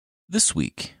This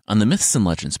week, on the Myths and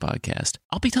Legends podcast,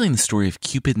 I'll be telling the story of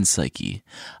Cupid and Psyche,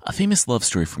 a famous love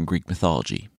story from Greek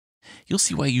mythology. You'll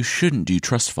see why you shouldn't do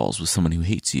trust falls with someone who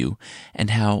hates you, and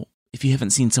how, if you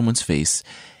haven't seen someone's face,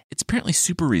 it's apparently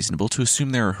super reasonable to assume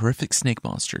they're a horrific snake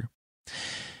monster.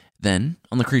 Then,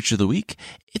 on the Creature of the Week,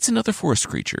 it's another forest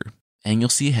creature, and you'll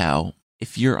see how,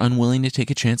 if you're unwilling to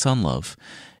take a chance on love,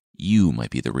 you might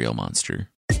be the real monster.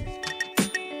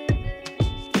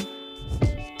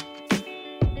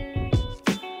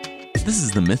 This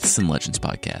is the Myths and Legends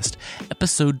podcast,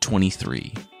 episode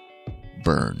 23,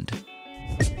 Burned.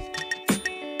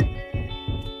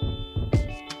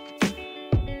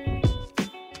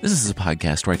 This is a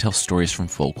podcast where I tell stories from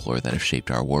folklore that have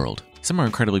shaped our world. Some are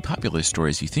incredibly popular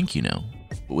stories you think you know,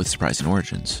 but with surprising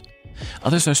origins.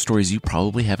 Others are stories you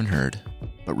probably haven't heard,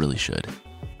 but really should.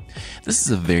 This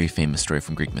is a very famous story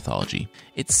from Greek mythology.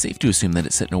 It's safe to assume that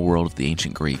it's set in a world of the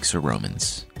ancient Greeks or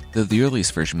Romans, though the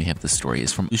earliest version we have of this story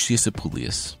is from Lucius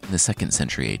Apuleius in the 2nd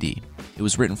century AD. It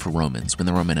was written for Romans when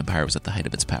the Roman Empire was at the height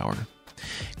of its power.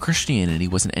 Christianity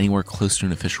wasn't anywhere close to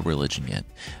an official religion yet,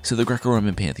 so the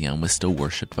Greco-Roman pantheon was still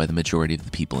worshipped by the majority of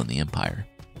the people in the empire.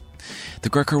 The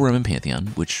Greco-Roman pantheon,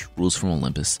 which rules from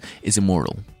Olympus, is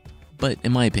immortal, but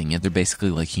in my opinion, they're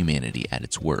basically like humanity at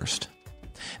its worst.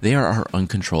 They are our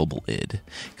uncontrollable id,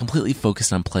 completely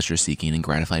focused on pleasure-seeking and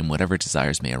gratifying whatever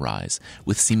desires may arise,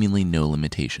 with seemingly no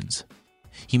limitations.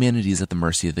 Humanity is at the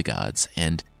mercy of the gods,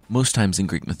 and most times in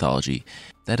Greek mythology,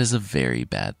 that is a very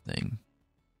bad thing.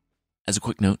 As a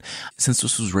quick note, since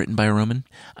this was written by a Roman,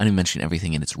 I'm going to mention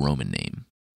everything in its Roman name.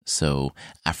 So,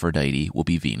 Aphrodite will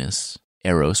be Venus,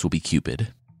 Eros will be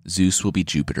Cupid, Zeus will be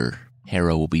Jupiter,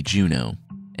 Hera will be Juno,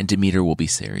 and Demeter will be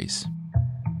Ceres.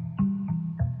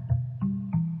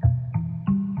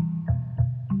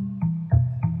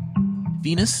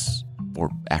 Venus,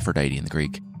 or Aphrodite in the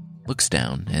Greek, looks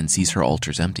down and sees her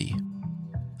altars empty.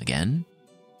 Again?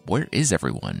 Where is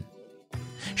everyone?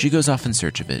 She goes off in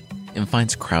search of it and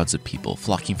finds crowds of people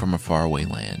flocking from a faraway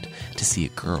land to see a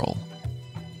girl.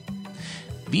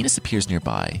 Venus appears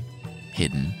nearby,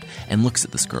 hidden, and looks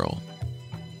at this girl.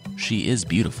 She is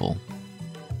beautiful.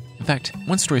 In fact,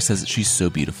 one story says that she's so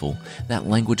beautiful that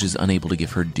language is unable to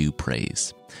give her due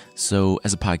praise. So,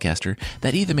 as a podcaster,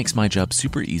 that either makes my job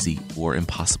super easy or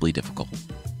impossibly difficult.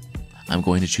 I'm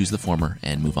going to choose the former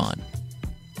and move on.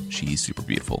 She's super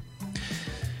beautiful.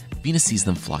 Venus sees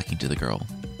them flocking to the girl.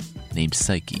 Named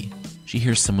Psyche, she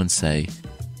hears someone say,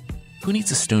 "Who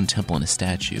needs a stone temple and a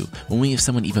statue when we have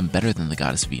someone even better than the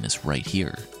goddess Venus right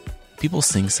here?" People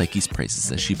sing Psyche's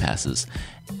praises as she passes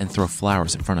and throw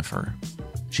flowers in front of her.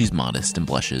 She's modest and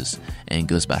blushes and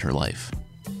goes about her life.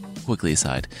 Quickly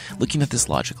aside, looking at this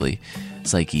logically,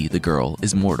 Psyche, the girl,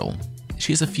 is mortal.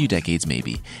 She has a few decades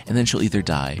maybe, and then she'll either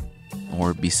die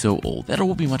or be so old that it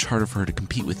will be much harder for her to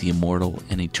compete with the immortal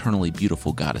and eternally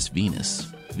beautiful goddess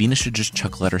Venus. Venus should just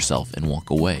chuckle at herself and walk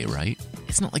away, right?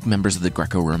 It's not like members of the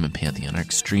Greco-Roman pantheon are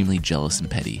extremely jealous and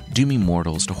petty, dooming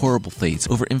mortals to horrible fates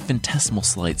over infinitesimal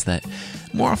slights that,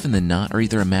 more often than not, are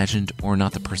either imagined or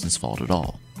not the person's fault at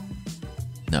all.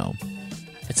 No,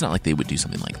 it's not like they would do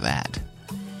something like that.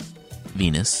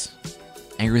 Venus,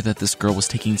 angry that this girl was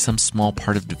taking some small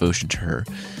part of devotion to her,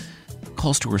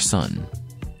 calls to her son,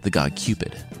 the god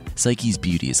Cupid. Psyche's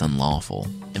beauty is unlawful,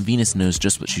 and Venus knows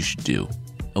just what she should do.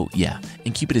 Oh yeah,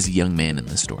 and Cupid is a young man in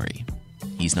the story.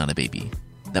 He's not a baby.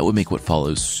 That would make what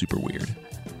follows super weird.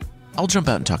 I'll jump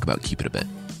out and talk about Cupid a bit.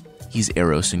 He's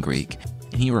Eros in Greek,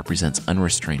 and he represents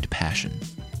unrestrained passion.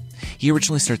 He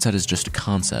originally starts out as just a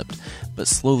concept, but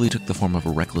slowly took the form of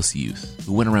a reckless youth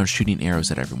who went around shooting arrows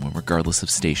at everyone regardless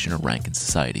of station or rank in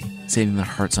society, setting their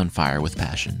hearts on fire with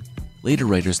passion. Later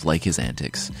writers like his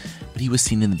antics, but he was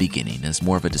seen in the beginning as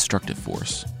more of a destructive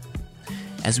force.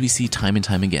 As we see time and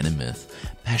time again in myth,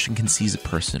 passion can seize a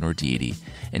person or deity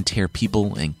and tear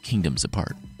people and kingdoms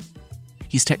apart.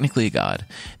 He's technically a god,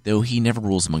 though he never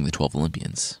rules among the 12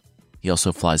 Olympians. He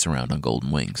also flies around on golden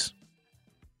wings.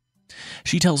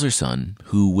 She tells her son,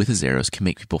 who with his arrows can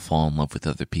make people fall in love with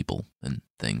other people and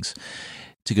things,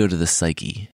 to go to the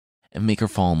Psyche and make her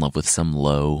fall in love with some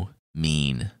low,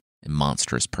 mean, and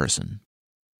monstrous person.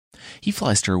 He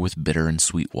flies to her with bitter and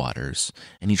sweet waters,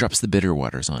 and he drops the bitter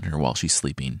waters on her while she's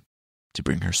sleeping, to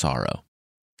bring her sorrow.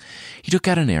 He took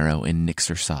out an arrow and nicks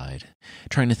her side,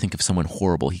 trying to think of someone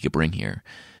horrible he could bring here,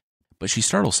 but she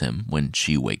startles him when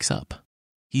she wakes up.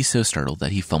 He's so startled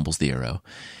that he fumbles the arrow,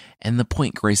 and the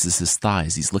point grazes his thigh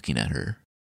as he's looking at her.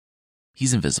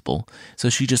 He's invisible, so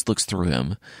she just looks through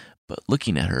him, but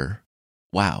looking at her,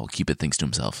 wow, Cupid thinks to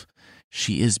himself,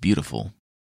 she is beautiful.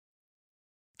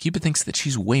 Cupid thinks that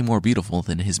she's way more beautiful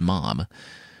than his mom,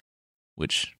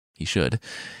 which he should,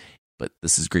 but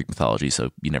this is Greek mythology, so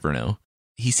you never know.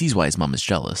 He sees why his mom is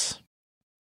jealous.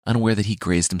 Unaware that he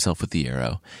grazed himself with the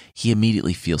arrow, he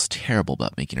immediately feels terrible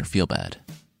about making her feel bad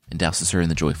and douses her in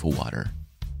the joyful water,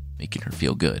 making her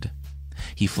feel good.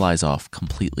 He flies off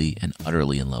completely and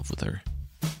utterly in love with her.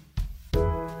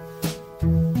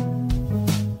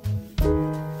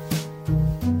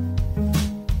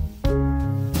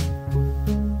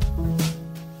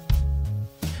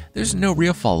 There's no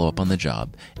real follow-up on the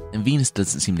job, and Venus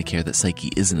doesn't seem to care that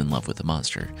Psyche isn't in love with the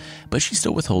monster, but she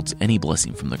still withholds any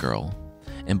blessing from the girl,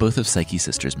 and both of Psyche's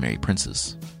sisters marry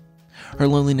princes. Her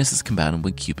loneliness is combated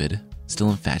when Cupid, still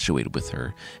infatuated with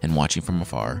her and watching from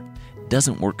afar,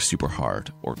 doesn't work super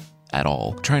hard, or at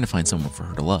all, trying to find someone for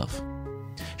her to love.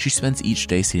 She spends each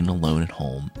day sitting alone at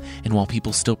home, and while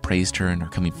people still praised her and are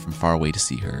coming from far away to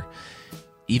see her,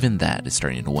 even that is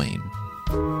starting to wane.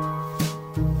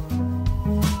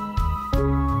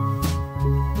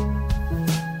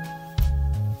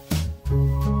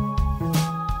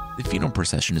 The funeral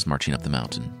procession is marching up the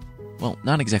mountain. Well,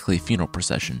 not exactly a funeral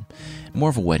procession, more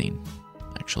of a wedding,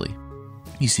 actually.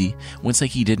 You see, when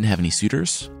Psyche didn't have any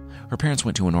suitors, her parents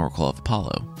went to an oracle of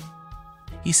Apollo.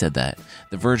 He said that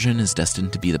the virgin is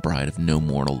destined to be the bride of no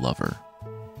mortal lover.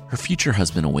 Her future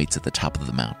husband awaits at the top of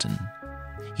the mountain.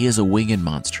 He is a winged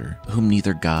monster whom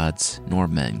neither gods nor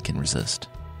men can resist.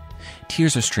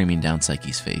 Tears are streaming down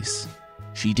Psyche's face.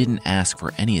 She didn't ask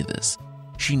for any of this.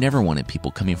 She never wanted people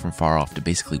coming from far off to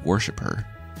basically worship her.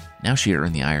 Now she had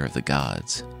earned the ire of the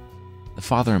gods. The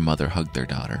father and mother hugged their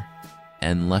daughter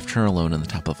and left her alone on the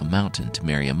top of a mountain to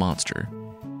marry a monster.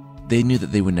 They knew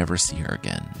that they would never see her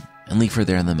again and leave her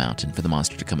there on the mountain for the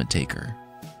monster to come and take her.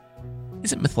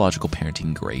 Isn't mythological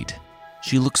parenting great?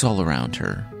 She looks all around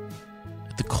her,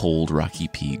 at the cold, rocky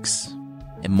peaks,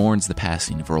 and mourns the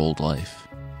passing of her old life,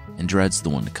 and dreads the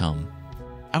one to come.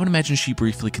 I would imagine she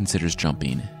briefly considers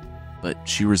jumping, but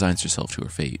she resigns herself to her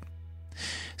fate.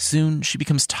 Soon, she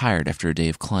becomes tired after a day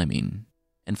of climbing,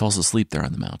 and falls asleep there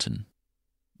on the mountain,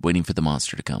 waiting for the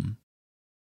monster to come.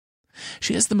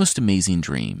 She has the most amazing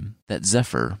dream that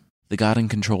Zephyr, the god in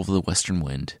control of the western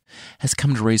wind, has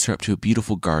come to raise her up to a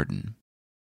beautiful garden.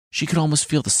 She could almost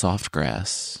feel the soft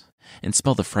grass and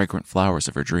smell the fragrant flowers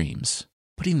of her dreams,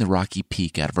 putting the rocky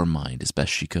peak out of her mind as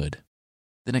best she could.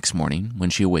 The next morning,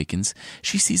 when she awakens,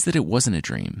 she sees that it wasn't a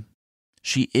dream.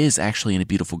 She is actually in a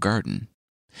beautiful garden.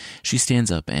 She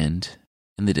stands up and,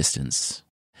 in the distance,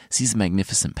 sees a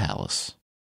magnificent palace.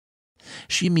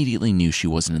 She immediately knew she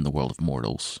wasn't in the world of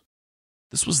mortals.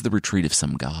 This was the retreat of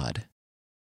some god.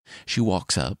 She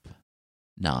walks up,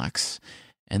 knocks,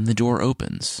 and the door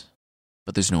opens,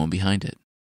 but there's no one behind it.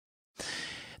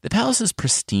 The palace is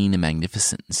pristine and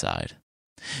magnificent inside.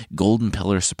 Golden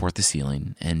pillars support the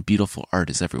ceiling, and beautiful art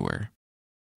is everywhere.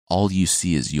 All you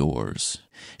see is yours.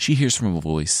 She hears from a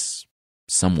voice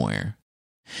somewhere.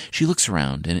 She looks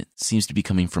around, and it seems to be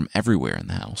coming from everywhere in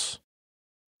the house.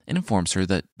 It informs her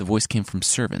that the voice came from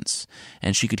servants,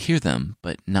 and she could hear them,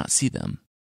 but not see them.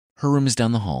 Her room is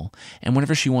down the hall, and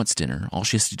whenever she wants dinner, all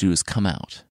she has to do is come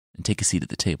out and take a seat at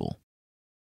the table.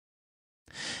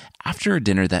 After a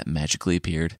dinner that magically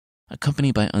appeared,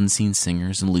 accompanied by unseen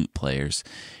singers and lute players,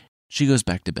 she goes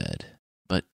back to bed,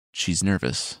 but she's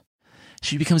nervous.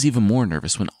 She becomes even more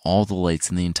nervous when all the lights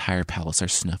in the entire palace are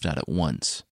snuffed out at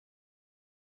once.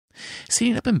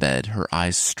 Sitting up in bed, her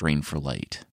eyes strain for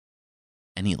light.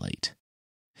 Any light.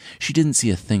 She didn't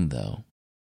see a thing, though.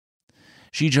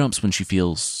 She jumps when she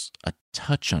feels a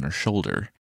touch on her shoulder.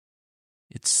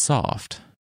 It's soft.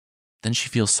 Then she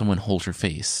feels someone hold her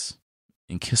face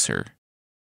and kiss her.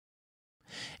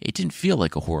 It didn't feel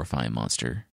like a horrifying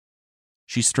monster.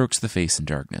 She strokes the face in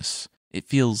darkness. It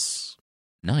feels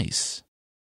nice.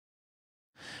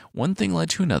 One thing led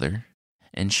to another,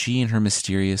 and she and her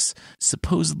mysterious,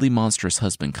 supposedly monstrous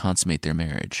husband consummate their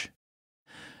marriage.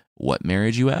 What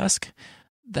marriage, you ask?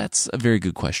 That's a very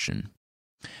good question.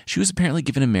 She was apparently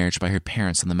given in marriage by her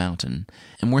parents on the mountain,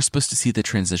 and we're supposed to see the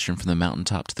transition from the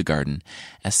mountaintop to the garden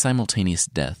as simultaneous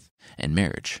death and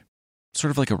marriage,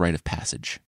 sort of like a rite of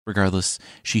passage. Regardless,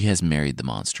 she has married the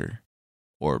monster,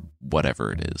 or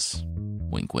whatever it is.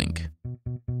 Wink, wink.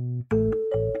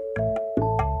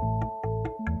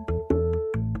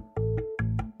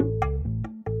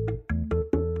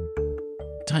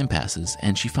 Time passes,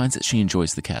 and she finds that she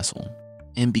enjoys the castle,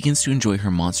 and begins to enjoy her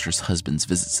monstrous husband's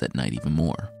visits at night even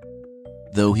more.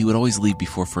 Though he would always leave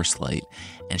before first light,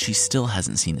 and she still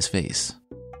hasn't seen his face.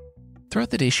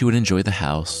 Throughout the day, she would enjoy the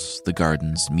house, the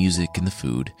gardens, music, and the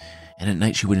food, and at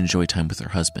night she would enjoy time with her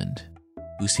husband,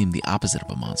 who seemed the opposite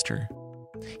of a monster.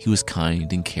 He was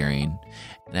kind and caring,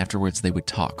 and afterwards they would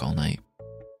talk all night.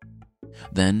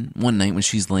 Then, one night when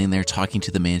she's laying there talking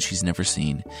to the man she's never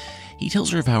seen, he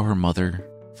tells her of how her mother,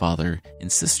 father,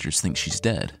 and sisters think she's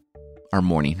dead, are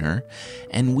mourning her,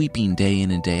 and weeping day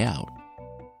in and day out.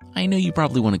 I know you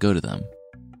probably want to go to them.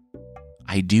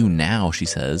 I do now, she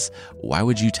says. Why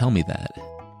would you tell me that?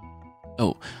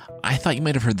 Oh, I thought you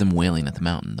might have heard them wailing at the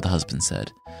mountain, the husband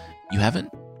said. You haven't?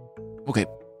 Okay,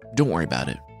 don't worry about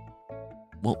it.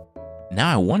 Well,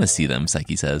 now I want to see them,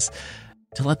 Psyche says,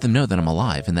 to let them know that I'm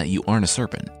alive and that you aren't a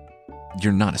serpent.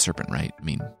 You're not a serpent, right? I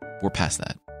mean, we're past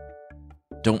that.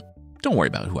 Don't worry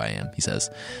about who I am, he says.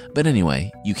 But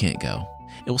anyway, you can't go.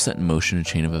 It will set in motion a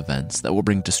chain of events that will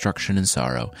bring destruction and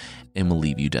sorrow and will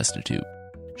leave you destitute.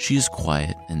 She is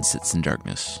quiet and sits in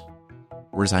darkness,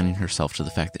 resigning herself to the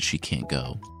fact that she can't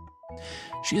go.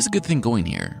 She has a good thing going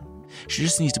here. She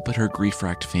just needs to put her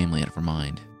grief-racked family out of her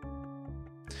mind.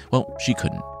 Well, she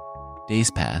couldn't.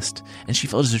 Days passed, and she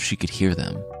felt as if she could hear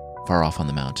them, far off on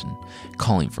the mountain,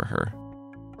 calling for her.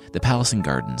 The palace and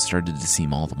gardens started to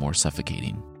seem all the more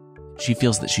suffocating. She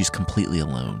feels that she's completely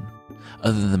alone,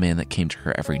 other than the man that came to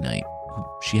her every night, who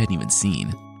she hadn't even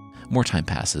seen. More time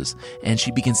passes, and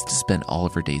she begins to spend all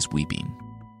of her days weeping.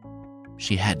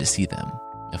 She had to see them,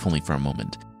 if only for a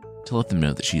moment, to let them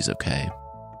know that she's okay.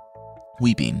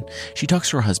 Weeping, she talks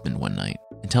to her husband one night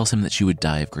and tells him that she would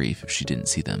die of grief if she didn't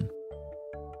see them.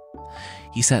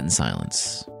 He sat in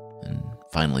silence and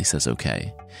finally says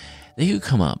okay. They could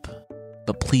come up,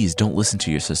 but please don't listen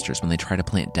to your sisters when they try to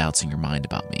plant doubts in your mind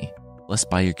about me, lest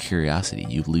by your curiosity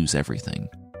you lose everything.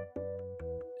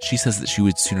 She says that she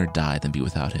would sooner die than be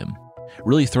without him,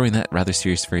 really throwing that rather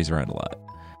serious phrase around a lot.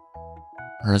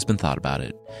 Her husband thought about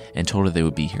it and told her they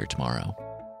would be here tomorrow.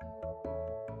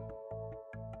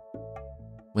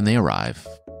 When they arrive,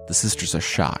 the sisters are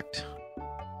shocked.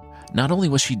 Not only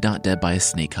was she not dead by a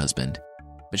snake husband,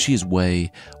 but she is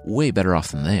way, way better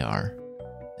off than they are,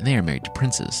 and they are married to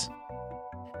princes.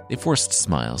 They forced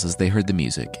smiles as they heard the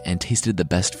music and tasted the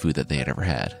best food that they had ever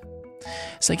had.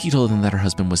 Psyche told them that her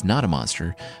husband was not a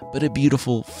monster, but a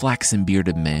beautiful,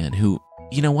 flaxen-bearded man who,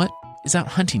 you know what, is out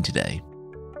hunting today.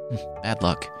 Bad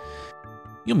luck.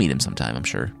 You'll meet him sometime, I'm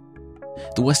sure.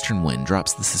 The western wind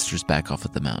drops the sisters back off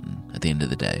at the mountain at the end of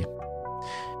the day.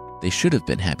 They should have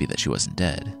been happy that she wasn't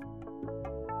dead,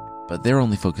 but they're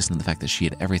only focused on the fact that she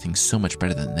had everything so much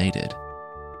better than they did.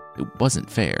 It wasn't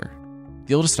fair.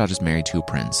 The oldest daughter's married to a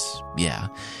prince, yeah,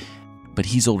 but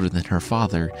he's older than her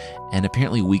father and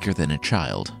apparently weaker than a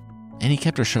child, and he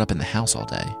kept her shut up in the house all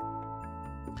day.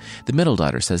 The middle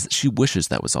daughter says that she wishes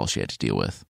that was all she had to deal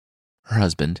with. Her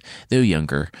husband, though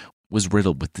younger, was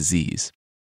riddled with disease.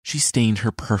 She stained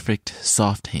her perfect,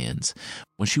 soft hands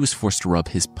when she was forced to rub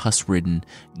his pus-ridden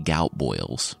gout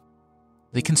boils.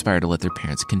 They conspired to let their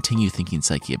parents continue thinking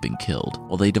Psyche had been killed,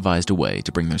 while they devised a way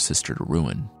to bring their sister to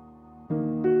ruin.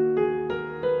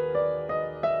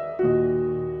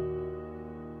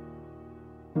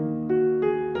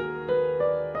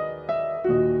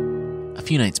 A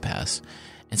few nights pass,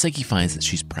 and Psyche finds that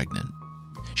she's pregnant.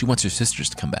 She wants her sisters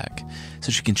to come back,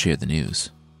 so she can share the news.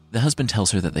 The husband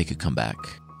tells her that they could come back,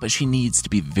 but she needs to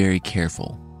be very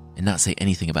careful and not say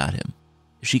anything about him.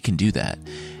 If she can do that,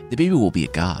 the baby will be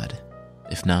a god.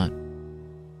 If not,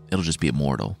 it'll just be a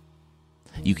mortal.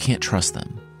 You can't trust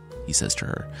them, he says to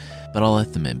her, but I'll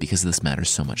let them in because this matters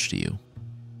so much to you.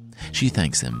 She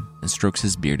thanks him and strokes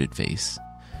his bearded face,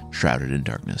 shrouded in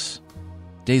darkness.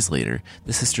 Days later,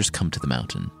 the sisters come to the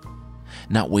mountain.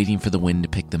 Not waiting for the wind to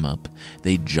pick them up,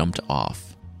 they jumped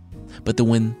off. But the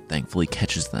wind thankfully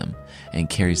catches them and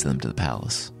carries them to the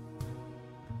palace.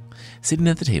 Sitting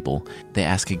at the table, they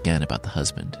ask again about the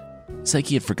husband.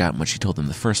 Psyche had forgotten what she told them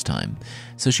the first time,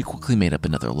 so she quickly made up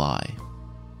another lie.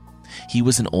 He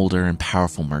was an older and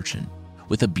powerful merchant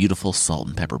with a beautiful salt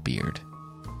and pepper beard.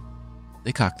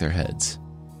 They cock their heads.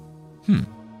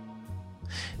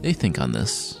 They think on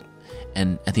this,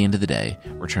 and at the end of the day,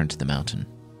 return to the mountain.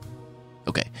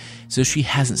 Okay, so she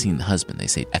hasn't seen the husband, they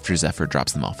say, after Zephyr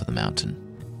drops them off at the mountain.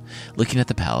 Looking at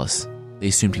the palace, they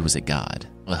assumed he was a god.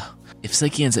 Ugh, if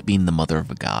Psyche ends up being the mother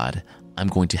of a god, I'm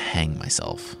going to hang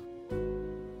myself.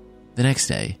 The next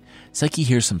day, Psyche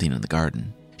hears something in the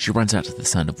garden. She runs out to the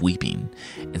sun of weeping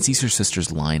and sees her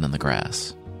sisters lying on the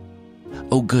grass.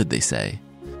 Oh good, they say.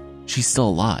 She's still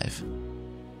alive.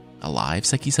 Alive,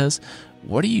 Psyche says?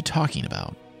 What are you talking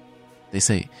about? They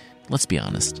say, let's be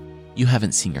honest. You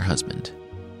haven't seen your husband,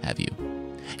 have you?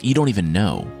 You don't even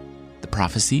know. The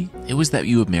prophecy, it was that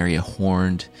you would marry a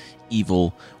horned,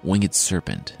 evil, winged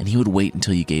serpent, and he would wait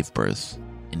until you gave birth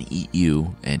and eat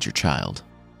you and your child.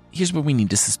 Here's where we need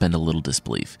to suspend a little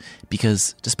disbelief,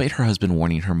 because despite her husband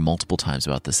warning her multiple times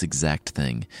about this exact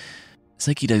thing,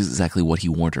 Psyche does exactly what he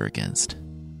warned her against.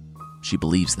 she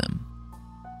believes them.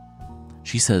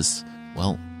 She says,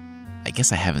 well, I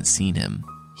guess I haven't seen him.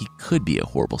 He could be a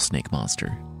horrible snake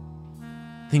monster.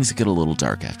 Things get a little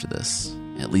dark after this,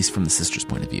 at least from the sisters'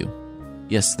 point of view.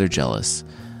 Yes, they're jealous,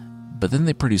 but then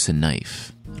they produce a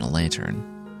knife and a lantern.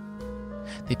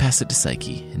 They pass it to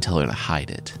Psyche and tell her to hide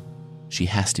it. She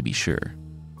has to be sure.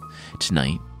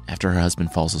 Tonight, after her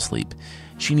husband falls asleep,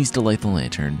 she needs to light the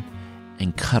lantern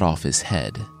and cut off his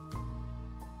head.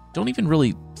 Don't even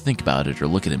really think about it or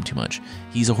look at him too much.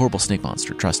 He's a horrible snake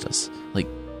monster, trust us.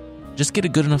 Just get a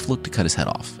good enough look to cut his head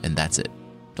off, and that's it.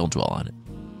 Don't dwell on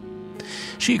it.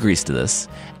 She agrees to this,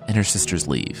 and her sisters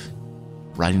leave,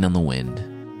 riding on the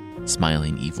wind,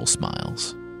 smiling evil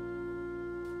smiles.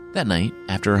 That night,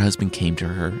 after her husband came to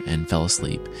her and fell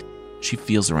asleep, she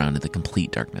feels around in the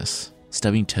complete darkness,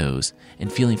 stubbing toes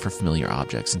and feeling for familiar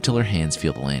objects until her hands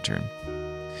feel the lantern.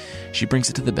 She brings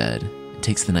it to the bed and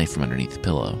takes the knife from underneath the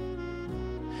pillow.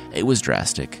 It was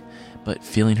drastic, but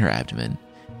feeling her abdomen,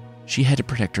 she had to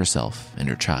protect herself and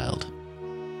her child.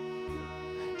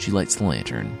 She lights the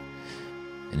lantern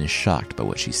and is shocked by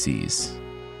what she sees.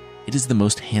 It is the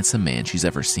most handsome man she's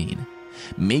ever seen.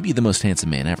 Maybe the most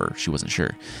handsome man ever, she wasn't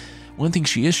sure. One thing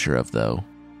she is sure of, though,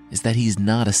 is that he's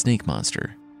not a snake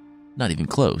monster. Not even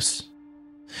close.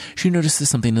 She notices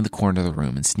something in the corner of the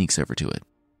room and sneaks over to it.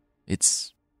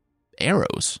 It's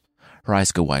arrows. Her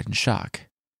eyes go wide in shock.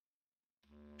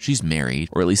 She's married,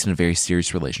 or at least in a very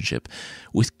serious relationship,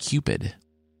 with Cupid.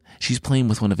 She's playing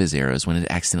with one of his arrows when it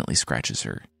accidentally scratches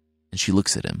her, and she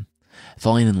looks at him,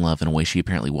 falling in love in a way she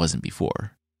apparently wasn't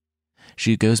before.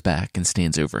 She goes back and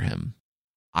stands over him,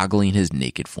 ogling his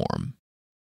naked form.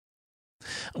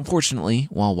 Unfortunately,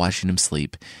 while watching him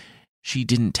sleep, she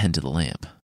didn't tend to the lamp.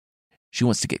 She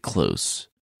wants to get close,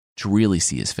 to really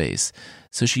see his face,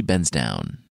 so she bends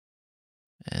down,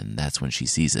 and that's when she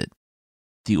sees it.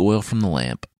 The oil from the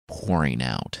lamp pouring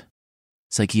out.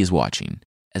 Psyche is watching,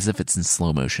 as if it's in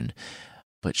slow motion,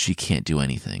 but she can't do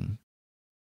anything.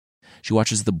 She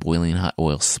watches the boiling hot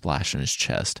oil splash on his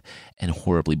chest and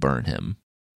horribly burn him.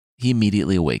 He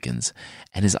immediately awakens,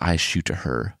 and his eyes shoot to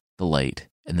her, the light,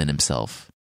 and then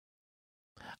himself.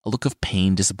 A look of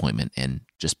pain, disappointment, and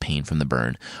just pain from the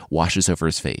burn washes over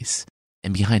his face,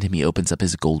 and behind him he opens up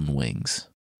his golden wings.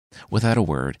 Without a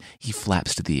word, he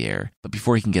flaps to the air, but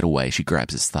before he can get away, she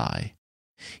grabs his thigh.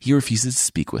 He refuses to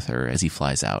speak with her as he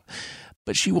flies out,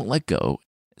 but she won't let go,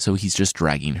 so he's just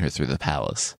dragging her through the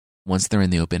palace. Once they're in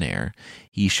the open air,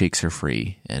 he shakes her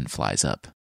free and flies up.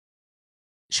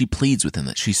 She pleads with him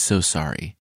that she's so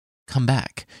sorry. Come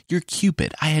back. You're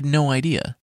Cupid. I had no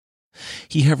idea.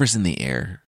 He hovers in the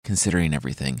air, considering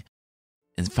everything,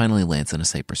 and finally lands on a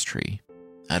cypress tree,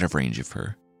 out of range of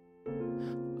her.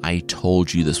 I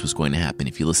told you this was going to happen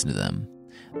if you listen to them.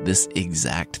 This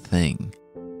exact thing.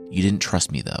 You didn't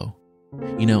trust me, though.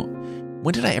 You know,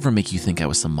 when did I ever make you think I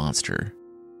was some monster?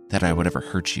 That I would ever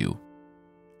hurt you?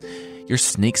 Your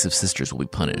snakes of sisters will be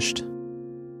punished.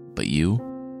 But you?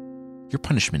 Your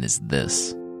punishment is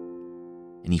this.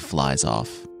 And he flies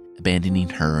off, abandoning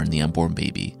her and the unborn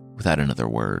baby without another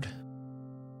word.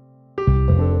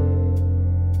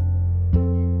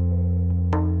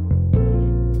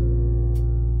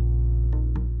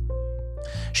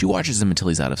 She watches him until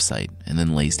he's out of sight and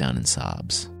then lays down and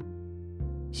sobs.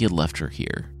 He had left her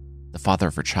here, the father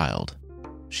of her child.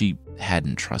 She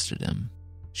hadn't trusted him,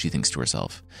 she thinks to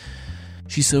herself.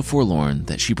 She's so forlorn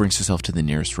that she brings herself to the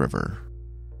nearest river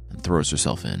and throws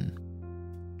herself in,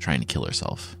 trying to kill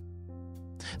herself.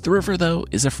 The river, though,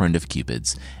 is a friend of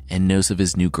Cupid's and knows of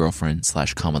his new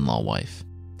girlfriend/common-law wife.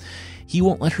 He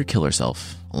won't let her kill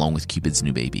herself, along with Cupid's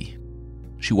new baby.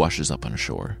 She washes up on a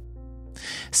shore.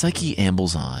 Psyche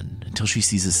ambles on until she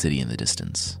sees a city in the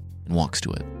distance and walks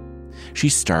to it.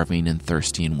 She's starving and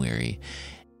thirsty and weary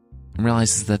and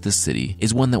realizes that this city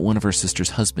is one that one of her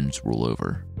sister's husbands rule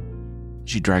over.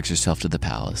 She drags herself to the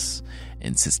palace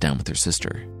and sits down with her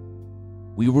sister.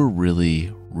 We were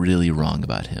really, really wrong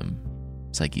about him,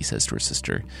 Psyche says to her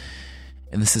sister,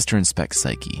 and the sister inspects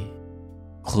Psyche.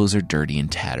 Clothes are dirty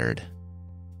and tattered.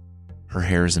 Her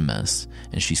hair is a mess,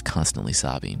 and she's constantly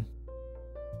sobbing.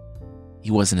 He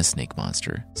wasn't a snake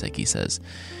monster, Psyche says.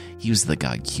 He was the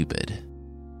god Cupid,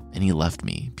 and he left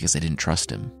me because I didn't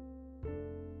trust him.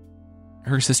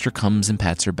 Her sister comes and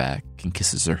pats her back and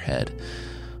kisses her head.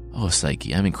 Oh,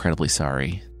 Psyche, I'm incredibly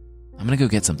sorry. I'm gonna go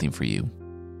get something for you.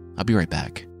 I'll be right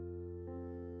back.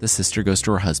 The sister goes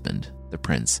to her husband, the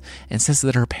prince, and says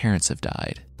that her parents have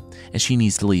died, and she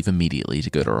needs to leave immediately to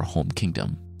go to her home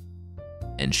kingdom.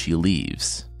 And she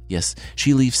leaves. Yes,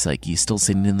 she leaves Psyche still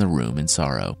sitting in the room in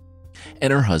sorrow,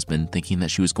 and her husband thinking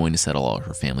that she was going to settle all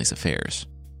her family's affairs.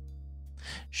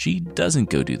 She doesn't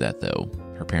go do that, though.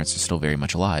 Her parents are still very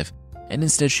much alive, and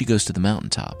instead she goes to the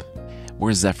mountaintop,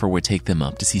 where Zephyr would take them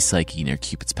up to see Psyche near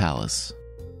Cupid's palace.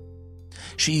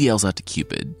 She yells out to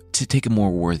Cupid to take a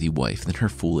more worthy wife than her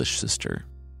foolish sister.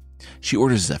 She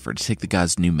orders Zephyr to take the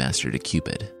god's new master to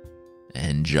Cupid,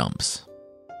 and jumps.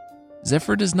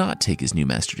 Zephyr does not take his new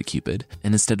master to Cupid,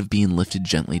 and instead of being lifted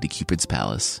gently to Cupid's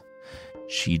palace,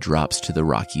 she drops to the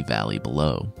rocky valley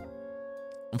below.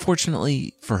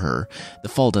 Unfortunately for her, the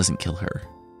fall doesn't kill her.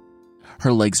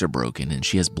 Her legs are broken, and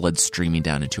she has blood streaming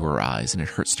down into her eyes, and it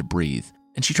hurts to breathe,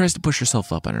 and she tries to push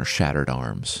herself up on her shattered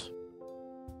arms.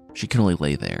 She can only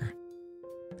lay there.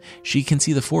 She can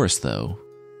see the forest, though,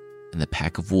 and the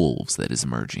pack of wolves that is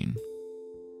emerging.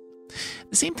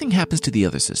 The same thing happens to the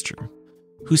other sister,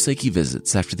 who Psyche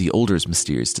visits after the older's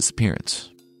mysterious disappearance.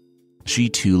 She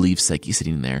too leaves Psyche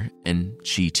sitting there, and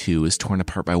she too is torn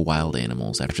apart by wild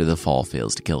animals after the fall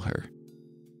fails to kill her.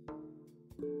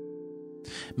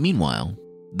 Meanwhile,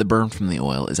 the burn from the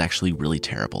oil is actually really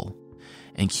terrible,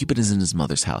 and Cupid is in his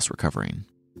mother's house recovering.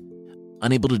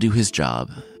 Unable to do his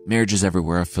job, marriages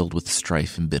everywhere are filled with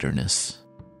strife and bitterness,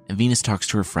 and Venus talks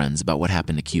to her friends about what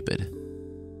happened to Cupid.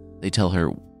 They tell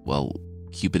her, well,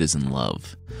 Cupid is in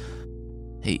love.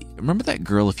 Hey, remember that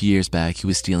girl a few years back who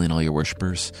was stealing all your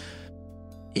worshippers?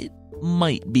 It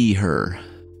might be her.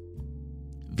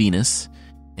 Venus,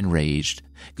 enraged,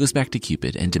 goes back to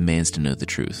Cupid and demands to know the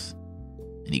truth,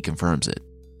 and he confirms it.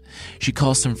 She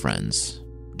calls some friends,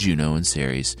 Juno and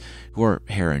Ceres, who are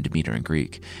Hera and Demeter in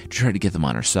Greek, to try to get them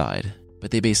on her side,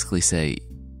 but they basically say,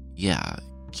 yeah,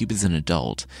 Cupid's an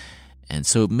adult, and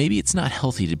so maybe it's not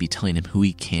healthy to be telling him who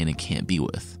he can and can't be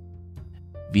with.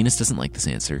 Venus doesn't like this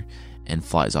answer and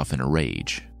flies off in a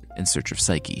rage in search of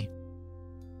Psyche.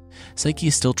 Psyche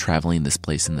is still traveling this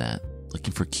place and that,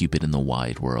 looking for Cupid in the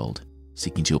wide world,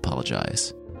 seeking to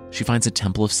apologize. She finds a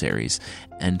temple of Ceres,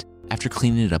 and after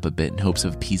cleaning it up a bit in hopes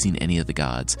of appeasing any of the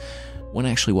gods, one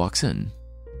actually walks in.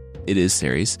 It is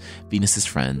Ceres, Venus's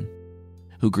friend,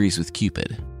 who agrees with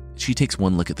Cupid. She takes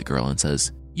one look at the girl and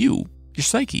says, You're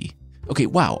Psyche. Okay,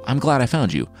 wow, I'm glad I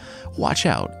found you. Watch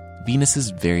out. Venus is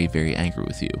very, very angry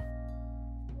with you.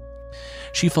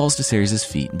 She falls to Ceres'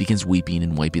 feet and begins weeping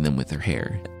and wiping them with her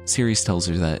hair. Ceres tells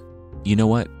her that, you know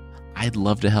what? I'd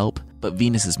love to help, but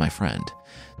Venus is my friend.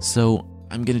 So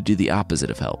I'm going to do the opposite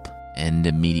of help and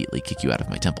immediately kick you out of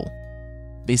my temple.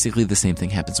 Basically, the same thing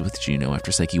happens with Juno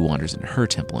after Psyche wanders into her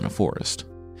temple in a forest.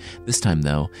 This time,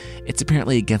 though, it's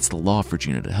apparently against the law for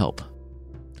Juno to help.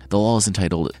 The law is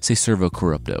entitled Se Servo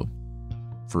Corrupto,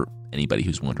 for anybody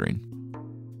who's wondering.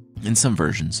 In some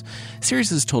versions,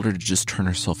 Ceres has told her to just turn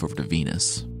herself over to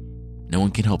Venus. No one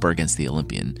can help her against the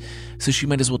Olympian, so she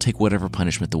might as well take whatever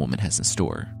punishment the woman has in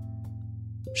store.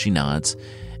 She nods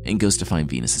and goes to find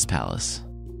Venus's palace.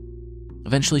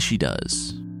 Eventually she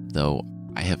does, though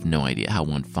I have no idea how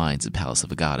one finds a palace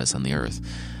of a goddess on the earth.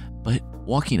 But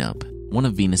walking up, one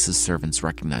of Venus's servants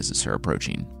recognizes her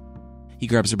approaching. He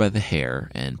grabs her by the hair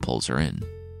and pulls her in.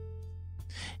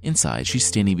 Inside, she's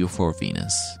standing before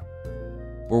Venus.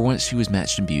 Where once she was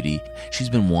matched in beauty, she's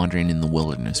been wandering in the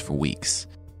wilderness for weeks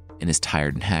and is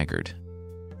tired and haggard.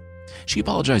 She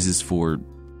apologizes for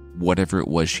whatever it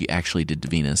was she actually did to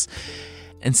Venus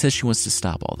and says she wants to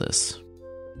stop all this.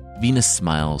 Venus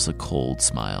smiles a cold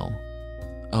smile.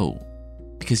 Oh,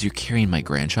 because you're carrying my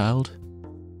grandchild?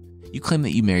 You claim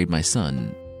that you married my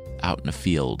son out in a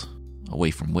field,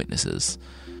 away from witnesses.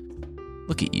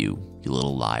 Look at you, you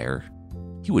little liar.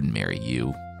 He wouldn't marry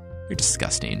you. You're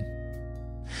disgusting.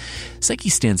 Psyche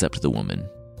stands up to the woman,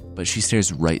 but she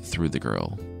stares right through the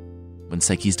girl. When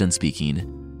Psyche's done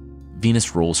speaking,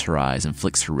 Venus rolls her eyes and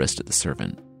flicks her wrist at the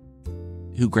servant,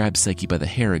 who grabs Psyche by the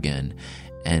hair again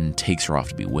and takes her off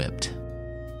to be whipped.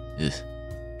 Ugh.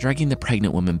 Dragging the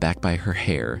pregnant woman back by her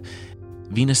hair,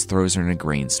 Venus throws her in a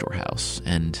grain storehouse,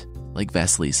 and, like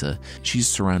Vasilisa, she's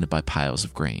surrounded by piles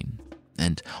of grain.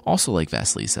 And also like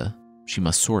Vasilisa, she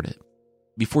must sort it.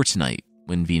 Before tonight,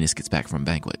 when Venus gets back from a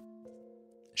banquet,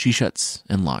 she shuts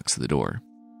and locks the door.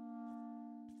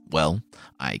 Well,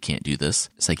 I can't do this,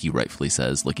 Psyche rightfully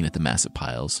says, looking at the massive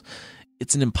piles.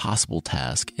 It's an impossible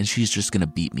task, and she's just going to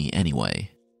beat me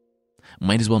anyway.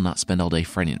 Might as well not spend all day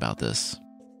fretting about this.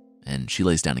 And she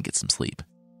lays down and gets some sleep.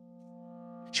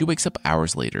 She wakes up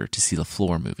hours later to see the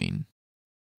floor moving.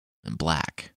 And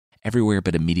black, everywhere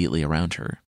but immediately around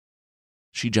her.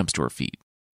 She jumps to her feet.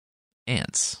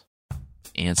 Ants.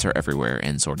 Ants are everywhere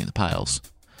and sorting the piles.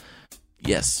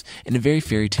 Yes, in a very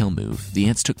fairy tale move, the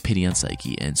ants took pity on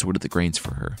Psyche and sorted the grains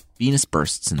for her. Venus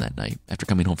bursts in that night after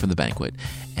coming home from the banquet,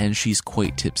 and she's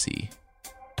quite tipsy.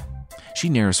 She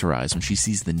narrows her eyes when she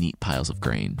sees the neat piles of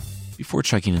grain, before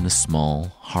chucking in a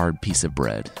small, hard piece of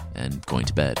bread and going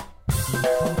to bed.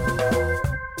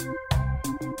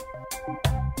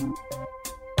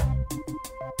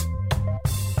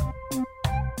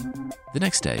 The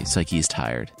next day, Psyche is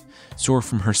tired, sore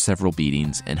from her several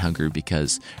beatings and hungry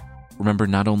because, remember,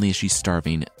 not only is she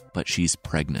starving, but she's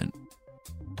pregnant.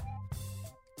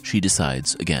 She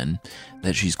decides, again,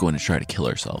 that she's going to try to kill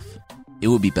herself. It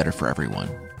would be better for everyone,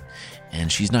 and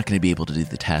she's not going to be able to do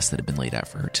the tasks that have been laid out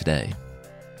for her today.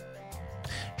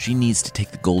 She needs to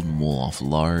take the golden wool off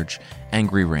large,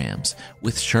 angry rams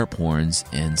with sharp horns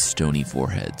and stony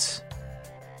foreheads.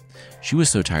 She was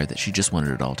so tired that she just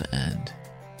wanted it all to end.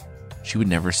 She would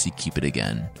never see Cupid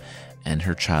again, and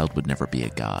her child would never be a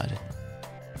god.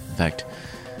 In fact,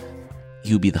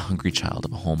 he would be the hungry child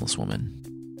of a homeless woman.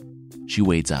 She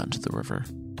wades out into the river.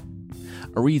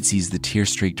 A reed sees the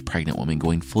tear-streaked pregnant woman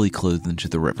going fully clothed into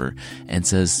the river and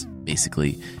says,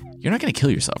 basically, "You're not going to kill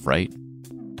yourself, right?"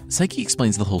 Psyche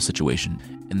explains the whole situation,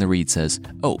 and the reed says,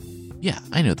 "Oh, yeah,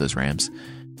 I know those rams.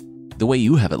 The way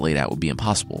you have it laid out would be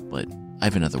impossible, but I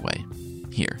have another way.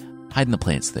 Here, hide in the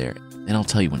plants there, and I'll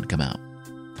tell you when to come out.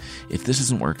 If this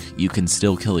doesn't work, you can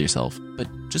still kill yourself, but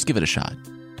just give it a shot."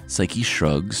 Psyche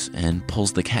shrugs and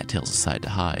pulls the cattails aside to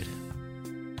hide.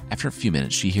 After a few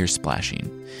minutes, she hears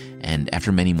splashing, and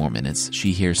after many more minutes,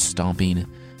 she hears stomping,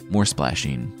 more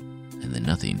splashing, and then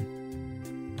nothing.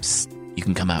 "Psst, you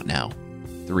can come out now,"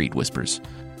 the reed whispers.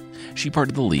 She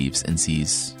parted the leaves and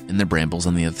sees, in the brambles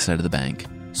on the other side of the bank,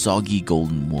 soggy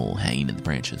golden wool hanging in the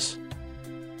branches.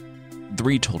 The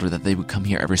reed told her that they would come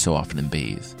here every so often and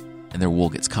bathe, and their wool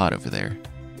gets caught over there.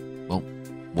 Well,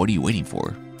 what are you waiting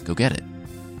for? Go get it.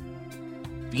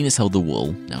 Venus held the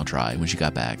wool, now dry, when she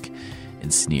got back,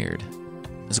 and sneered.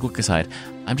 As a quick aside,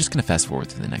 I'm just going to fast forward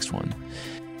to the next one.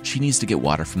 She needs to get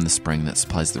water from the spring that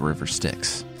supplies the river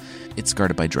Styx. It's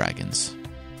guarded by dragons.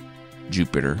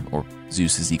 Jupiter, or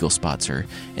Zeus's eagle, spots her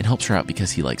and helps her out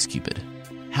because he likes Cupid.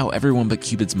 How everyone but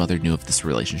Cupid's mother knew of this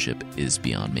relationship is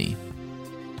beyond me.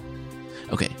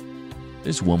 Okay,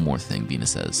 there's one more thing,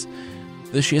 Venus says,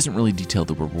 though she hasn't really detailed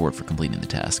the reward for completing the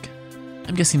task.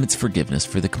 I'm guessing it's forgiveness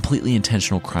for the completely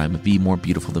intentional crime of being more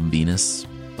beautiful than Venus,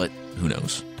 but who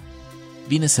knows.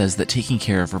 Venus says that taking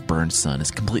care of her burned son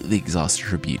has completely exhausted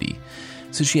her beauty,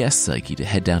 so she asks Psyche to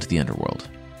head down to the underworld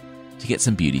to get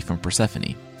some beauty from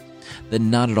Persephone, the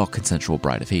not at all consensual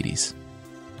bride of Hades.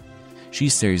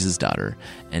 She's Ceres' daughter,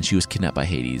 and she was kidnapped by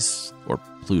Hades, or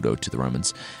Pluto to the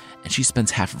Romans, and she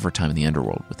spends half of her time in the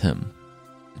underworld with him.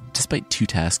 Despite two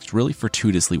tasks really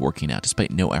fortuitously working out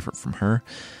despite no effort from her,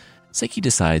 Psyche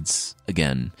decides,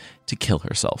 again, to kill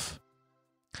herself.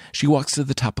 She walks to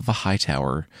the top of a high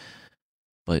tower,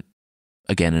 but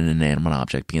again an inanimate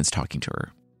object begins talking to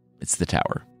her. It's the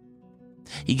tower.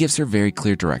 He gives her very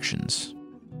clear directions.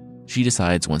 She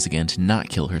decides once again to not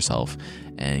kill herself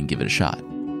and give it a shot.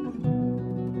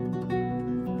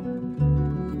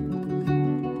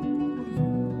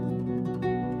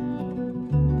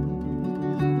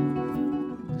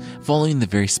 Following the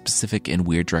very specific and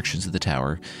weird directions of the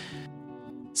tower,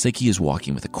 Psyche is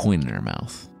walking with a coin in her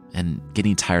mouth and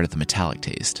getting tired of the metallic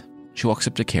taste. She walks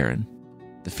up to Charon,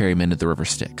 the ferryman of the river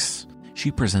Styx.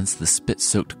 She presents the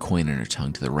spit-soaked coin in her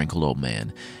tongue to the wrinkled old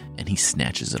man, and he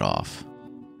snatches it off.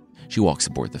 She walks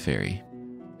aboard the ferry.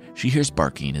 She hears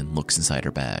barking and looks inside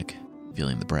her bag,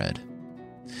 feeling the bread.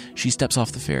 She steps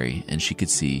off the ferry, and she could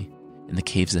see, in the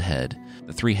caves ahead,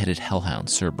 the three-headed hellhound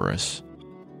Cerberus.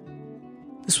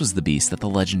 This was the beast that the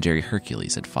legendary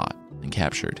Hercules had fought and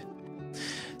captured.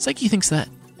 Psyche thinks that,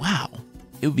 wow,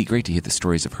 it would be great to hear the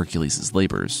stories of Hercules'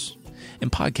 labors in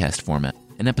podcast format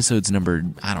in episodes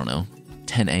numbered,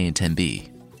 10A and 10B.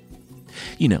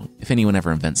 You know, if anyone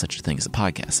ever invents such a thing as a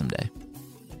podcast someday.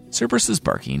 Cerberus is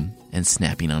barking and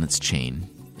snapping on its chain,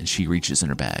 and she reaches in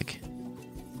her bag.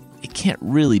 It can't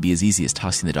really be as easy as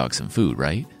tossing the dog some food,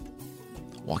 right?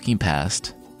 Walking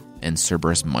past, and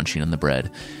Cerberus munching on the bread,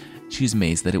 she's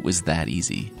amazed that it was that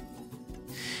easy.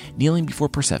 Kneeling before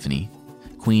Persephone,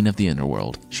 queen of the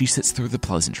underworld, she sits through the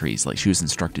pleasantries like she was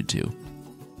instructed to.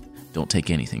 Don't take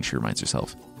anything, she reminds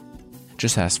herself.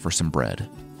 Just ask for some bread.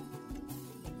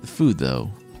 The food,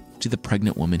 though, to the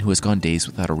pregnant woman who has gone days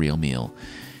without a real meal,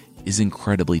 is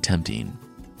incredibly tempting.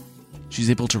 She's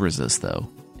able to resist, though,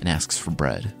 and asks for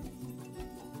bread.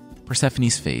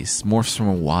 Persephone's face morphs from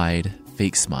a wide,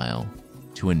 fake smile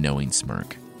to a knowing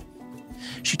smirk.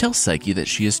 She tells Psyche that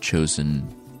she has chosen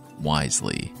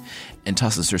wisely and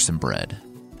tosses her some bread.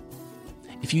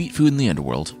 If you eat food in the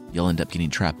underworld, you'll end up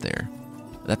getting trapped there.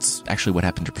 That's actually what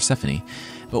happened to Persephone,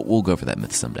 but we'll go over that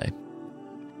myth someday.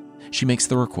 She makes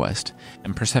the request,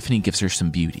 and Persephone gives her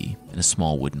some beauty in a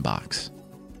small wooden box.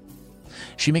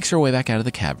 She makes her way back out of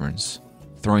the caverns,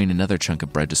 throwing another chunk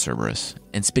of bread to Cerberus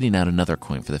and spitting out another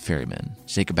coin for the ferryman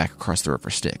to take her back across the river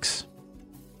Styx.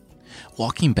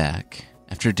 Walking back,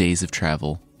 after days of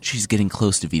travel, she's getting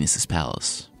close to Venus's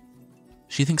palace.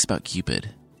 She thinks about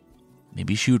Cupid.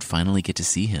 Maybe she would finally get to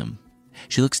see him.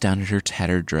 She looks down at her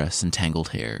tattered dress and tangled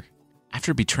hair.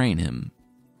 After betraying him,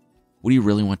 would he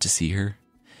really want to see her?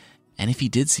 And if he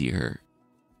did see her,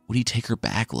 would he take her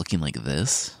back looking like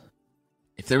this?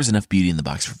 If there was enough beauty in the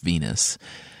box for Venus,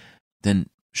 then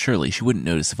surely she wouldn't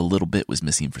notice if a little bit was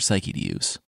missing for Psyche to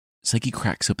use. Psyche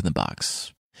cracks open the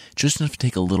box, just enough to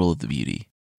take a little of the beauty.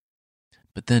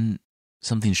 But then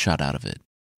something shot out of it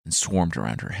and swarmed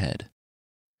around her head.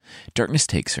 Darkness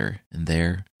takes her, and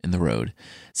there, in the road,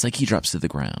 Psyche drops to the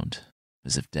ground,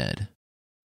 as if dead.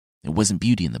 It wasn't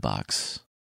beauty in the box,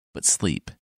 but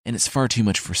sleep, and it's far too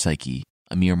much for Psyche,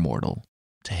 a mere mortal,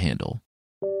 to handle.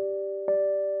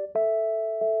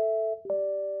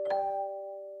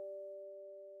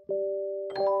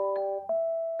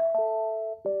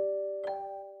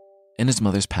 In his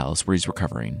mother's palace where he's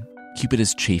recovering, Cupid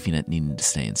is chafing at needing to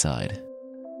stay inside.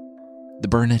 The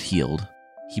burn had healed,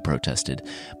 he protested,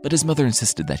 but his mother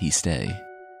insisted that he stay.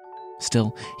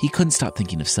 Still, he couldn't stop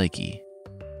thinking of Psyche.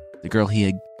 The girl he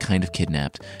had kind of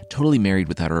kidnapped, totally married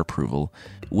without her approval,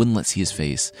 wouldn't let see his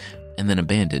face, and then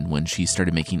abandoned when she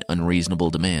started making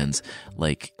unreasonable demands,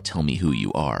 like, tell me who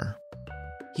you are.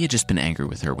 He had just been angry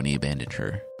with her when he abandoned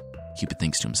her. Cupid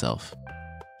thinks to himself.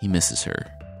 He misses her,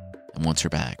 and wants her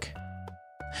back.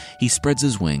 He spreads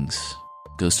his wings,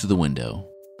 goes to the window,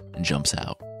 and jumps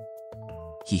out.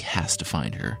 He has to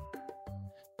find her.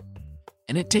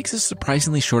 And it takes a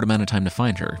surprisingly short amount of time to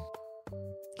find her.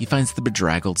 He finds the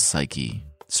bedraggled Psyche,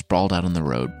 sprawled out on the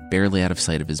road, barely out of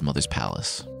sight of his mother's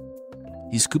palace.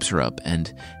 He scoops her up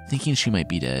and, thinking she might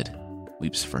be dead,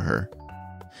 weeps for her,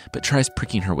 but tries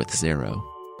pricking her with his arrow,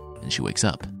 and she wakes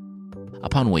up.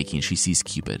 Upon waking, she sees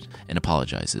Cupid and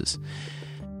apologizes,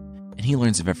 and he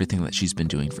learns of everything that she's been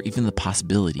doing for even the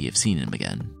possibility of seeing him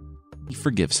again. He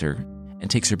forgives her and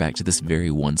takes her back to this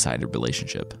very one-sided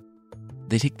relationship.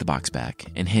 They take the box back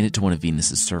and hand it to one of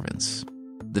Venus's servants.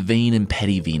 The vain and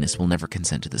petty Venus will never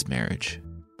consent to this marriage.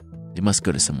 They must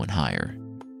go to someone higher.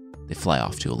 They fly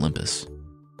off to Olympus.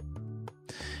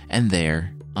 And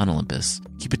there, on Olympus,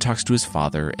 Cupid talks to his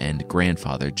father and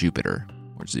grandfather, Jupiter,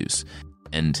 or Zeus.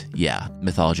 And yeah,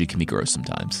 mythology can be gross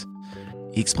sometimes.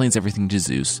 He explains everything to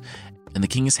Zeus, and the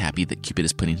king is happy that Cupid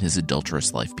is putting his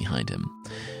adulterous life behind him,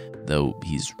 though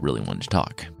he's really wanting to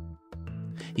talk.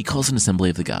 He calls an assembly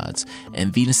of the gods,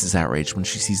 and Venus is outraged when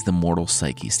she sees the mortal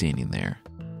Psyche standing there.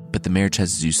 But the marriage has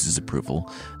Zeus's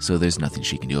approval, so there's nothing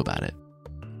she can do about it.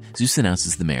 Zeus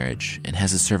announces the marriage and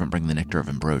has his servant bring the nectar of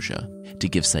ambrosia to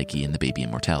give Psyche and the baby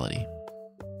immortality.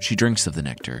 She drinks of the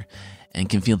nectar and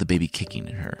can feel the baby kicking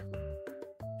in her,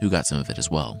 who got some of it as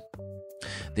well.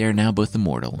 They are now both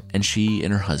immortal, and she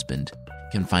and her husband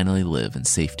can finally live in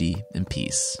safety and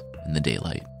peace in the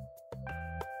daylight.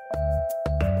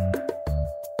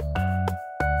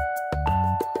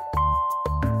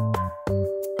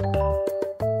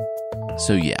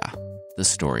 So yeah, the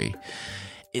story.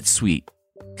 It's sweet,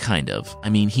 kind of. I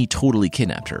mean, he totally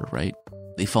kidnapped her, right?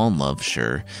 They fall in love,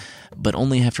 sure, but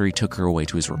only after he took her away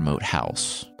to his remote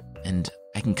house. And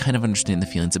I can kind of understand the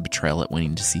feelings of betrayal at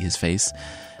wanting to see his face,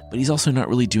 but he's also not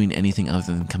really doing anything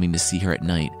other than coming to see her at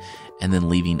night and then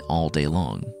leaving all day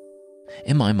long.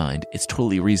 In my mind, it's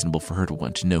totally reasonable for her to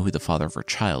want to know who the father of her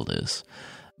child is,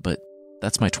 but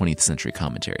that's my 20th century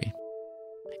commentary.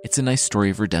 It's a nice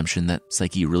story of redemption that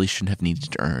Psyche really shouldn't have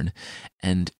needed to earn,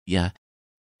 and yeah,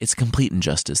 it's complete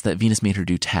injustice that Venus made her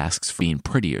do tasks for being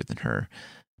prettier than her,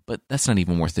 but that's not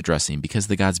even worth addressing because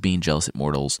the gods being jealous at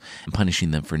mortals and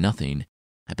punishing them for nothing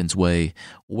happens way,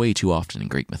 way too often in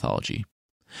Greek mythology.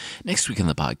 Next week on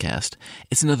the podcast,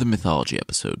 it's another mythology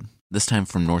episode, this time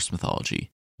from Norse mythology,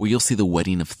 where you'll see the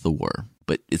wedding of Thor,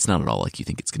 but it's not at all like you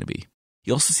think it's going to be.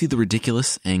 You'll also see the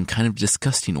ridiculous and kind of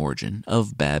disgusting origin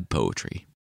of bad poetry.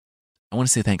 I want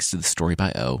to say thanks to the Story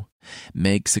by O,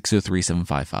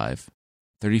 Meg603755,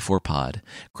 34pod,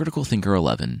 Critical Thinker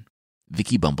 11,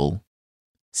 Vicky Bumble,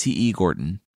 C.E.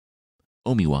 Gordon,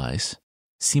 Omiwise,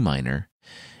 C Minor,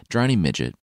 Drowning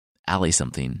Midget, Alley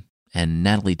Something, and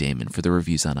Natalie Damon for the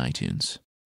reviews on iTunes.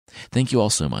 Thank you all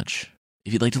so much.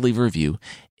 If you'd like to leave a review,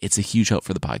 it's a huge help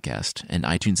for the podcast, and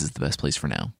iTunes is the best place for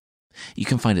now. You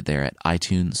can find it there at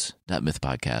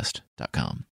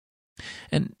itunes.mythpodcast.com.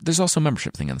 And there's also a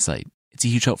membership thing on the site. It's a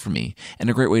huge help for me and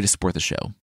a great way to support the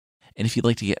show. And if you'd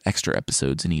like to get extra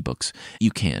episodes and ebooks,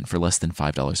 you can for less than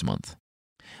 $5 a month.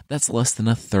 That's less than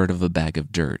a third of a bag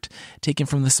of dirt taken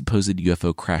from the supposed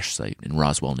UFO crash site in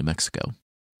Roswell, New Mexico.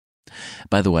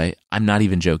 By the way, I'm not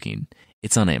even joking.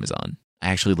 It's on Amazon. I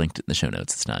actually linked it in the show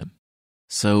notes this time.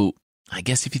 So I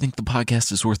guess if you think the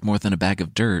podcast is worth more than a bag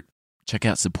of dirt, check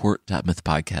out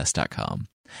support.mythpodcast.com.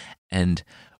 And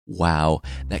wow,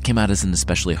 that came out as an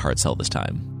especially hard sell this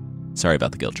time. Sorry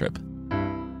about the guilt trip.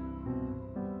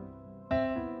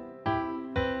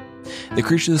 The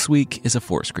creature this week is a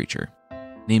forest creature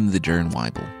named the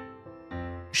Weibel.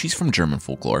 She's from German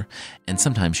folklore, and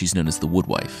sometimes she's known as the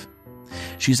Woodwife.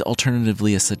 She's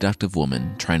alternatively a seductive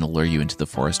woman trying to lure you into the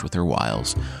forest with her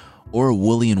wiles, or a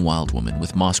woolly and wild woman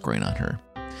with moss growing on her,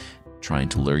 trying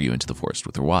to lure you into the forest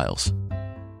with her wiles.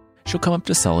 She'll come up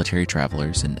to solitary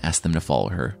travelers and ask them to follow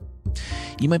her.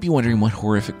 You might be wondering what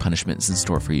horrific punishment is in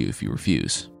store for you if you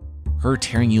refuse. Her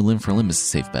tearing you limb for limb is a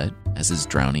safe bet, as is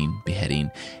drowning,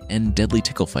 beheading, and deadly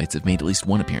tickle fights have made at least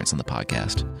one appearance on the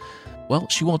podcast. Well,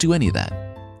 she won't do any of that.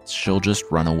 She'll just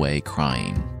run away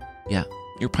crying. Yeah,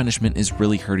 your punishment is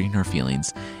really hurting her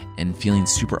feelings and feeling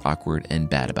super awkward and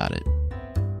bad about it.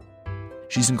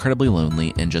 She's incredibly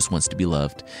lonely and just wants to be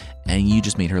loved, and you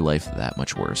just made her life that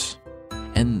much worse.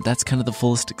 And that's kind of the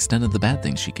fullest extent of the bad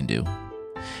things she can do.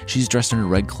 She's dressed in a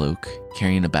red cloak,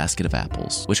 carrying a basket of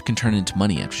apples, which can turn into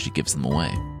money after she gives them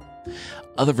away.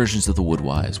 Other versions of the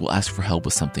Woodwives will ask for help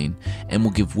with something and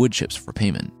will give wood chips for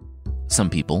payment. Some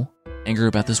people, angry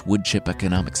about this wood chip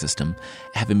economic system,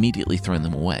 have immediately thrown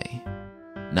them away,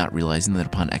 not realizing that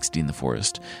upon exiting the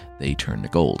forest, they turn to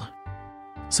gold.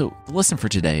 So the lesson for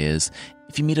today is,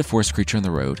 if you meet a forest creature on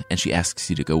the road and she asks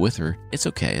you to go with her, it's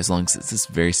okay as long as it's this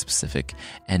very specific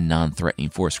and non-threatening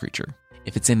forest creature.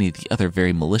 If it's any of the other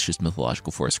very malicious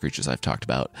mythological forest creatures I've talked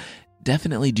about,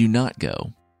 definitely do not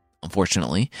go.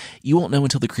 Unfortunately, you won't know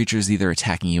until the creature is either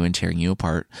attacking you and tearing you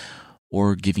apart,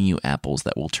 or giving you apples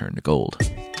that will turn to gold.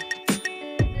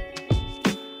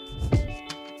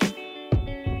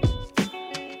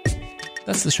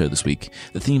 That's the show this week.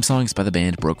 The theme song is by the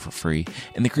band Broke for Free,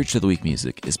 and the Creature of the Week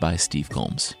music is by Steve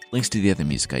Combs. Links to the other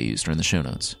music I used are in the show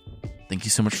notes. Thank you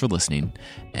so much for listening,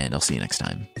 and I'll see you next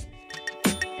time.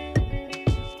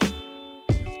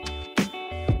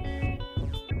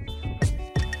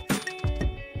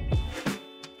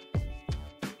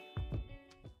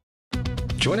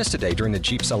 Join us today during the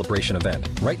Jeep Celebration event.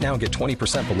 Right now, get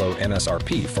 20% below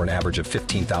MSRP for an average of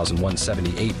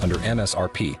 $15,178 under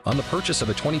MSRP on the purchase of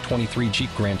a 2023 Jeep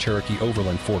Grand Cherokee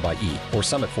Overland 4xE or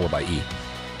Summit 4xE.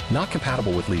 Not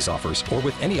compatible with lease offers or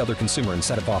with any other consumer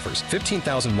incentive offers.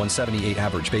 $15,178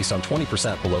 average based on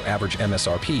 20% below average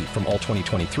MSRP from all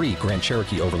 2023 Grand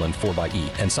Cherokee Overland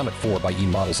 4xE and Summit 4xE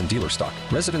models in dealer stock.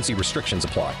 Residency restrictions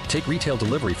apply. Take retail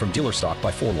delivery from dealer stock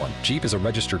by 4/1. Jeep is a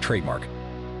registered trademark.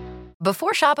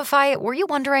 Before Shopify, were you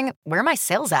wondering, where are my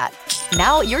sales at?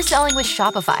 Now you're selling with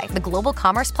Shopify, the global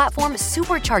commerce platform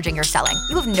supercharging your selling.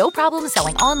 You have no problem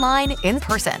selling online, in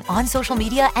person, on social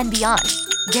media, and beyond.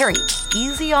 Gary,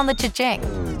 easy on the cha-ching.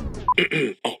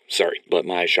 Oh, sorry, but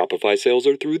my Shopify sales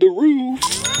are through the roof.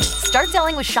 Start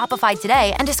selling with Shopify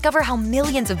today and discover how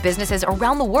millions of businesses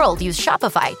around the world use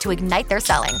Shopify to ignite their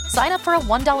selling. Sign up for a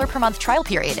 $1 per month trial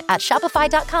period at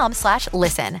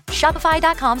shopify.com/listen.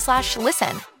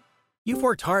 Shopify.com/listen. You've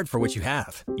worked hard for what you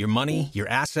have. Your money, your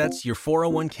assets, your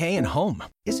 401k, and home.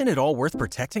 Isn't it all worth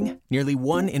protecting? Nearly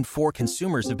 1 in 4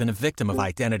 consumers have been a victim of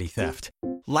identity theft.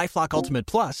 LifeLock Ultimate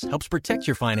Plus helps protect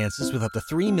your finances with up to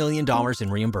 $3 million in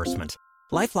reimbursement.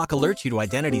 LifeLock alerts you to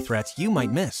identity threats you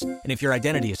might miss. And if your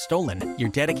identity is stolen, your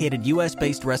dedicated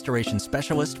U.S.-based restoration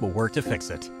specialist will work to fix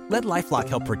it. Let LifeLock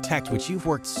help protect what you've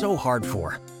worked so hard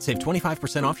for. Save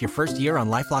 25% off your first year on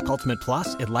LifeLock Ultimate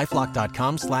Plus at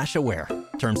LifeLock.com/aware.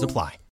 Terms apply.